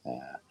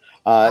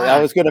 I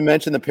was going to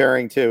mention the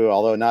pairing too,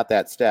 although not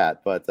that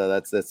stat, but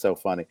that's so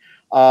funny.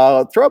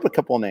 Throw up a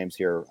couple of names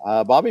here.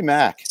 Bobby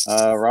Mack,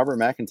 Robert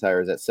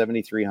McIntyre is at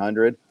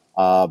 7,300.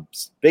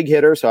 Big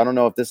hitter, so I don't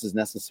know if this is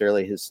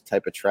necessarily his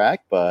type of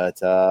track, but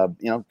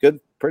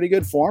pretty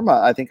good form.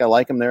 I think I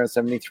like him there at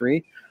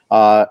 73.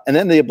 And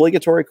then the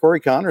obligatory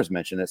Corey Connors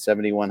mentioned at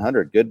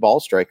 7,100. Good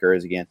ball striker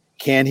is again.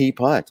 Can he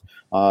putt?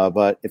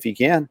 But if he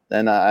can,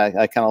 then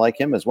I kind of like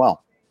him as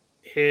well.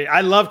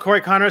 I love Corey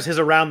Connors. His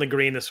around the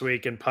green this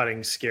week and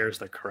putting scares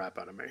the crap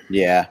out of me.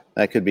 Yeah,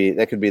 that could be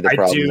the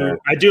problem.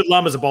 I do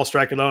love him as a ball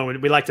striker though.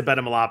 We like to bet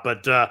him a lot,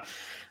 but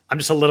I'm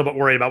just a little bit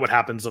worried about what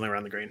happens on the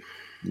around the green.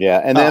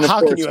 Yeah, and then how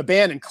can you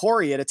abandon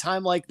Corey at a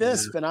time like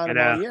this? Been on him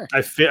all year.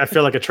 I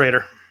feel like a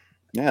traitor.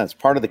 Yeah, it's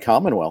part of the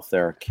Commonwealth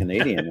there,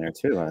 Canadian there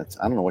too. I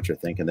don't know what you're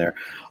thinking there.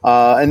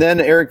 And then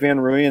Eric Van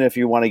Rooyen, if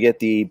you want to get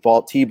the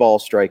T-ball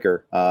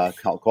striker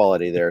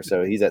quality there,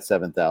 so he's at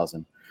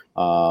 7,000.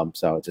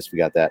 So we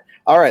got that.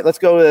 All right, let's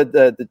go to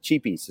the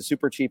cheapies, the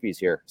super cheapies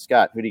here.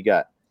 Scott, who do you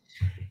got?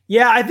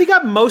 Yeah, I think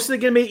I'm mostly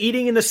going to be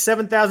eating in the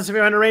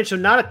 7,700 range, so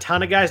not a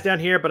ton of guys down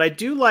here, but I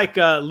do like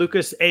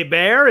Lucas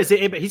Hebert.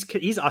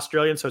 He's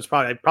Australian, so it's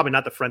probably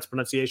not the French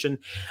pronunciation.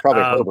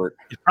 Probably Herbert.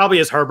 It probably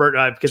is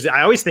Herbert because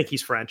I always think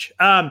he's French.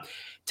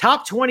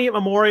 Top 20 at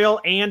Memorial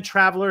and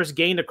Travelers,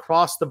 gained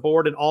across the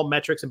board in all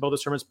metrics in both the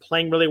tournaments,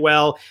 playing really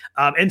well.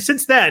 And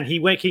since then, he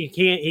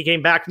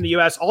came back from the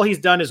U.S. All he's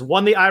done is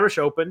won the Irish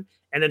Open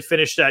and then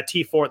finished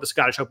T4 at the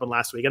Scottish Open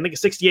last week. I think at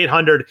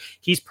 6,800,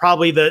 he's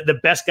probably the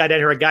best guy down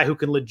here, a guy who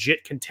can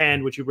legit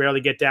contend, which you rarely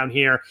get down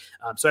here.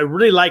 So I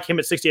really like him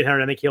at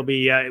 6,800. I think he'll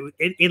be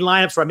in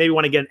lineups where I maybe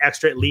want to get an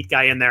extra elite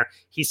guy in there.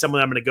 He's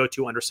someone I'm going to go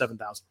to under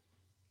 7,000.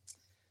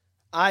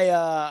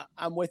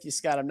 I'm with you,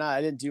 Scott.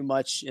 I didn't do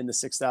much in the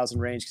 6,000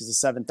 range because the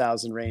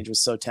 7,000 range was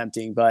so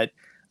tempting, but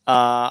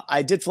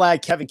I did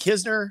flag Kevin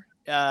Kisner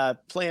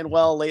playing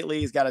well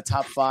lately. He's got a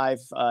top 5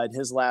 in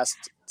his last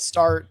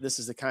start. This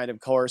is the kind of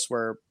course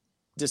where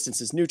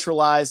distance is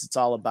neutralized. It's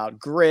all about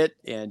grit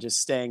and just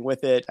staying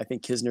with it. I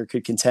think Kisner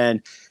could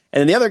contend. And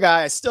then the other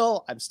guy,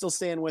 I'm still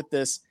staying with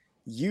this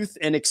youth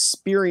and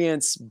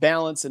experience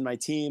balance in my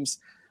teams.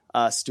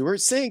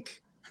 Stuart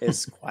Sink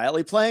is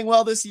quietly playing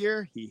well this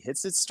year. He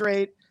hits it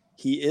straight.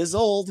 He is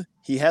old.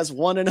 He has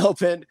won an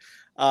Open.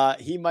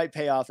 He might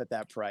pay off at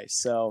that price.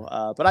 So,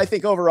 but I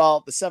think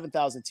overall the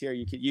 7,000 tier,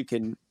 you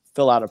can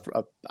fill out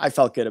I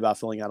felt good about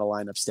filling out a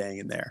lineup, staying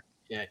in there.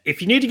 Yeah.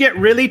 If you need to get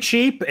really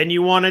cheap and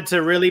you wanted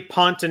to really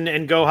punt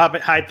and go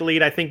hide the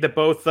lead, I think that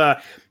both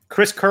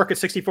Chris Kirk at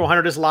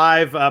 6,400 is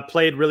live,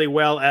 played really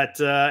well at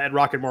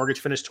Rocket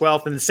Mortgage, finished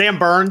 12th, and Sam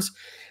Burns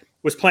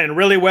was playing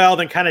really well,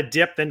 then kind of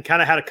dipped, then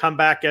kind of had a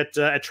comeback at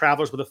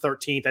Travelers with a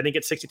 13th. I think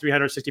at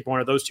 6,300,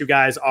 6,400, those two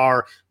guys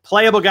are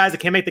playable guys that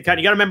can make the cut.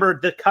 You got to remember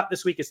the cut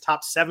this week is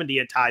top 70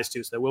 at ties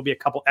too, so there will be a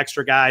couple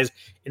extra guys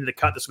in the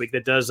cut this week.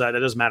 That does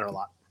matter a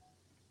lot.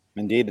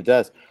 Indeed, it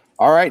does.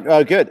 All right,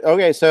 good.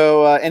 Okay,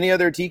 so any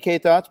other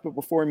TK thoughts? But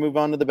before we move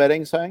on to the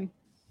betting side,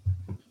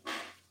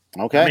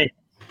 okay.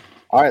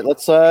 All right,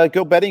 let's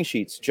go betting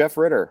sheets. Jeff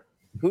Ritter,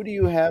 who do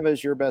you have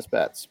as your best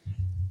bets?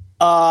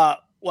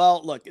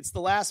 Well, look, it's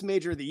the last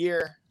major of the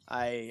year.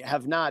 I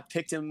have not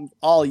picked him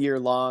all year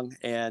long,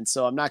 and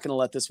so I'm not going to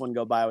let this one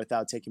go by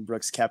without taking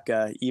Brooks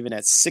Koepka. Even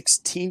at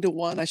 16 to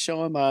 1, I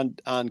show him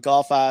on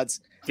golf odds.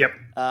 Yep,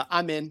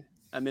 I'm in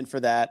for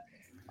that.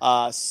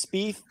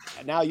 Spieth.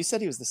 Now you said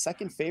he was the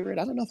second favorite.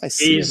 I don't know if I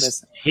see him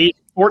as he's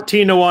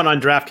 14 to 1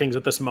 on DraftKings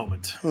at this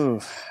moment.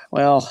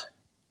 Well,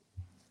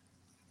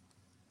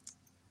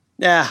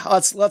 yeah.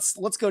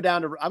 Let's go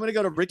down to. I'm going to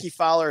go to Ricky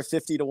Fowler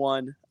 50 to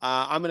 1.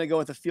 I'm going to go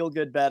with a feel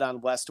good bet on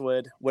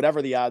Westwood,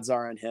 whatever the odds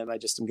are on him. I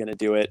just am going to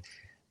do it,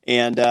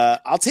 and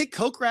I'll take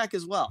Kokrak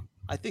as well.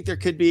 I think there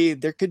could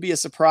be a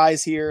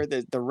surprise here.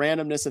 The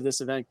randomness of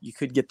this event, you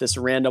could get this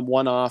random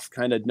one-off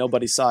kind of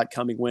nobody saw it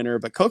coming winner,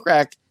 but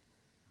Kokrak,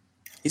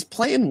 he's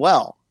playing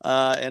well,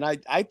 and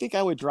I think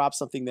I would drop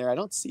something there. I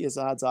don't see his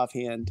odds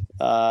offhand.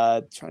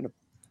 Trying to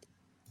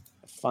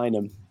find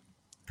him.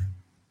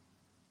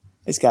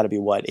 He's got to be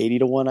 80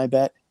 to 1, I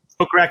bet.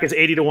 Hook Rack is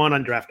 80 to 1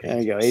 on DraftKings.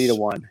 There you go, 80 to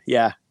 1.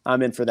 Yeah,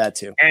 I'm in for that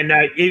too. And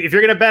if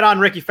you're going to bet on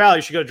Ricky Fowler,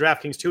 you should go to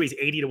DraftKings too. He's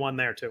 80 to 1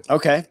 there too.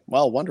 Okay,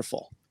 well,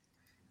 wonderful.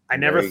 I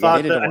never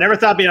thought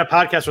being a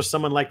podcast with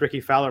someone like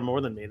Ricky Fowler more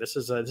than me. This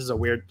is a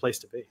weird place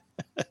to be.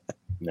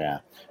 Yeah.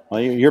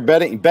 Well, you're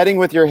betting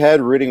with your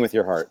head, rooting with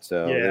your heart.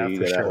 So yeah, you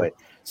for go sure. that way.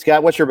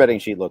 Scott, what's your betting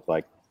sheet look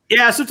like?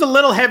 Yeah, so it's a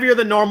little heavier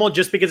than normal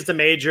just because it's a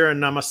major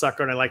and I'm a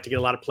sucker and I like to get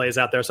a lot of plays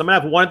out there. So I'm going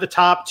to have one at the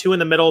top, two in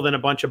the middle, then a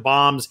bunch of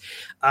bombs.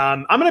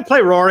 I'm going to play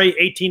Rory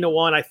 18 to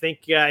 1. I think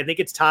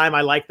it's time.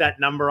 I like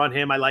that number on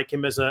him. I like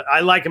him as a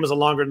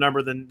longer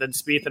number than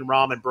Spieth and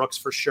Rahm and Brooks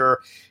for sure.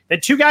 Then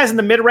two guys in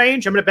the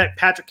mid-range. I'm going to bet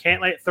Patrick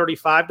Cantlay at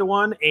 35 to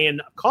 1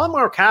 and Colin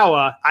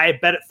Morikawa, I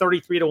bet at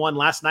 33 to 1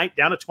 last night,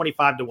 down to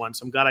 25 to 1.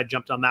 So I'm glad I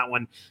jumped on that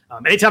one.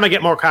 Anytime I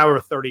get Morikawa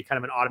with 30, kind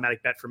of an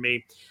automatic bet for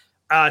me.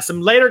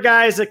 Some later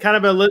guys at kind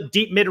of a little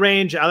deep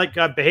mid-range. I like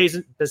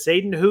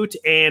Bezuidenhout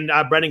and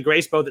Brendan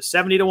Grace both at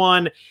 70 to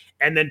 1.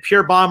 And then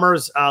pure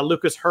bombers,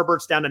 Lucas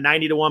Herbert's down to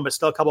 90 to 1, but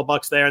still a couple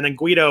bucks there. And then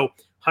Guido,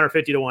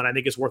 150 to 1, I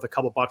think is worth a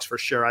couple bucks for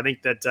sure. I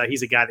think that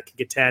he's a guy that can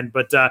get 10.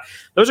 But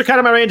those are kind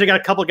of my range. I got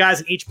a couple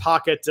guys in each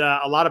pocket,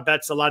 a lot of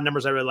bets, a lot of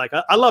numbers I really like.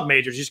 I love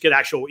majors. You just get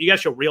you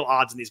guys show real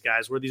odds in these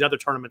guys, where these other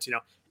tournaments,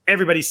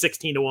 everybody's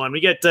 16 to 1. We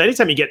get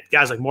anytime you get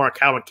guys like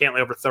Morikawa and Cantlay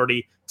over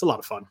 30, it's a lot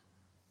of fun.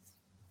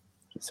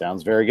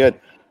 Sounds very good.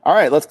 All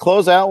right, let's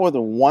close out with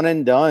the one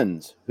and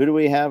dones. Who do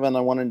we have on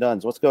the one and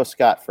dones? Let's go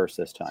Scott first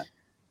this time.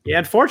 Yeah,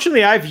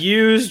 unfortunately, I've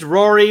used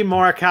Rory,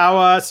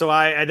 Morikawa, so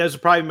those are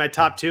probably my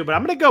top two. But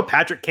I'm going to go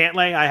Patrick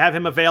Cantlay. I have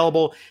him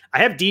available.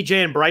 I have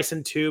DJ and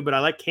Bryson too, but I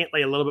like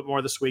Cantlay a little bit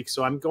more this week,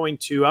 so I'm going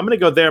to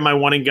go there. My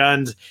one and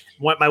dones,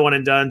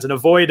 and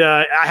avoid.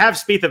 I have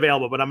Spieth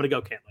available, but I'm going to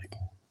go Cantlay.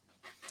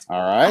 All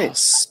right.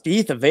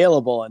 Spieth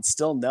available and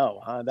still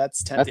no, huh?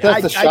 That's tempting.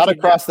 That's the shot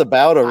across the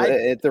bow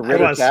at the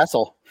Ritter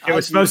Castle. It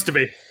was supposed to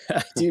be.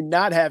 I do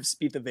not have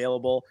Spieth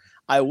available.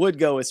 I would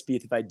go with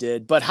Spieth if I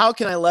did, but how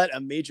can I let a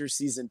major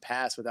season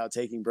pass without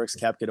taking Brooks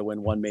Koepka to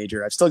win one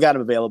major? I've still got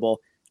him available.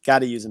 Got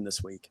to use him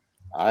this week.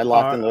 I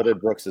locked and loaded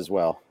Brooks as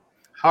well.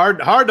 Hard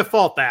to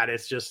fault that.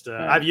 It's just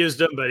I've used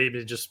him, but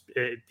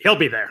he'll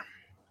be there.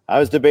 I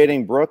was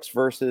debating Brooks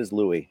versus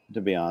Louis, to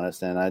be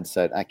honest, and I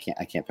decided I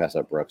can't pass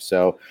up Brooks.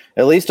 So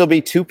at least there'll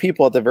be two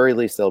people at the very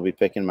least that'll be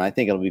picking him. I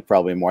think it'll be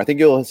probably more. I think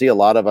you'll see a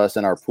lot of us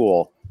in our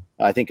pool.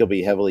 I think it'll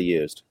be heavily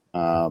used,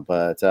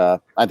 but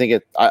I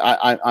think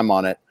I'm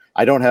on it.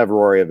 I don't have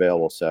Rory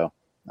available, so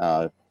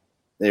there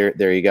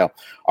you go.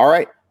 All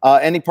right.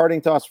 Any parting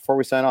thoughts before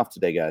we sign off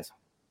today, guys?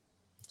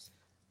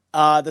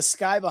 The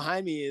sky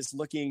behind me is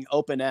looking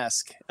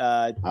open-esque.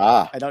 I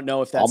don't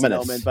know if that's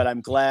ominous. an omen, but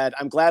I'm glad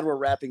we're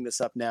wrapping this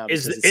up now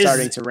because it's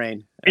starting to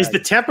rain. Is the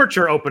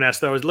temperature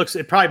open-esque though? It's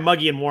probably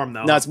muggy and warm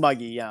though. No, it's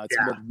muggy. Yeah, it's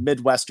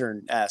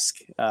Midwestern-esque.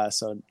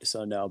 So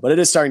no, but it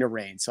is starting to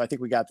rain. So I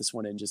think we got this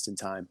one in just in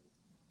time.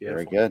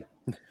 Very good.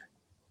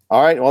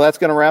 All right. Well, that's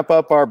going to wrap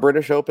up our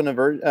British Open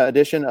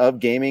edition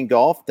of Gaming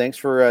Golf. Thanks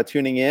for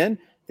tuning in.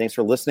 Thanks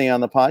for listening on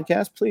the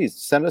podcast. Please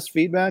send us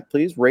feedback.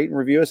 Please rate and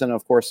review us. And,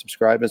 of course,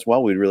 subscribe as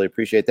well. We'd really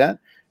appreciate that.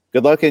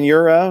 Good luck in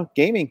your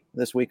gaming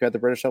this week at the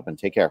British Open.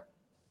 Take care.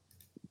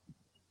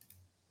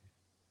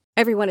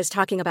 Everyone is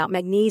talking about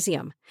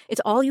magnesium.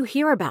 It's all you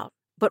hear about.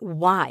 But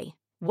why?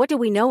 What do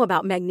we know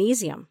about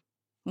magnesium?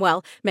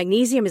 Well,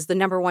 magnesium is the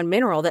number one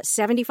mineral that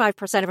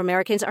 75% of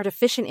Americans are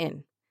deficient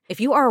in. If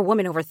you are a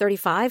woman over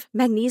 35,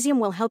 magnesium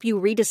will help you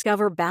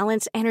rediscover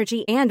balance,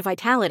 energy, and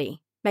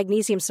vitality.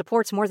 Magnesium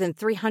supports more than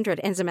 300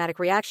 enzymatic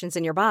reactions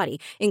in your body,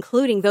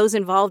 including those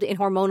involved in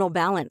hormonal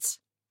balance.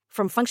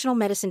 From functional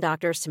medicine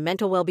doctors to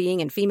mental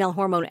well-being and female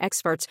hormone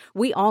experts,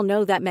 we all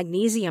know that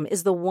magnesium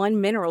is the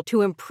one mineral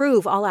to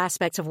improve all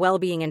aspects of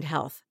well-being and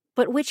health.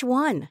 But which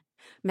one?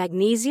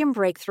 Magnesium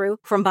Breakthrough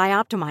from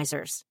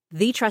Bioptimizers,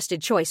 the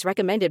trusted choice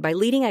recommended by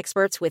leading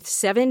experts with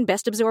 7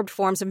 best-absorbed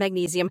forms of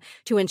magnesium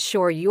to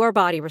ensure your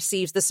body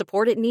receives the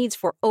support it needs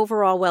for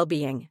overall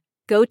well-being.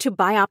 Go to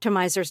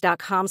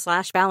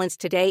bioptimizers.com/balance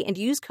today and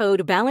use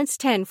code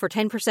BALANCE10 for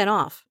 10%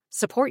 off.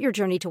 Support your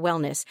journey to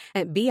wellness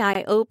at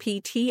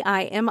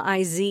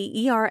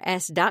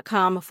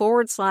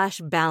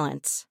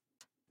bioptimizers.com/balance.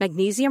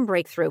 Magnesium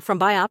Breakthrough from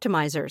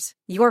Bioptimizers,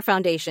 your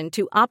foundation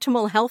to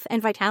optimal health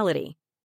and vitality.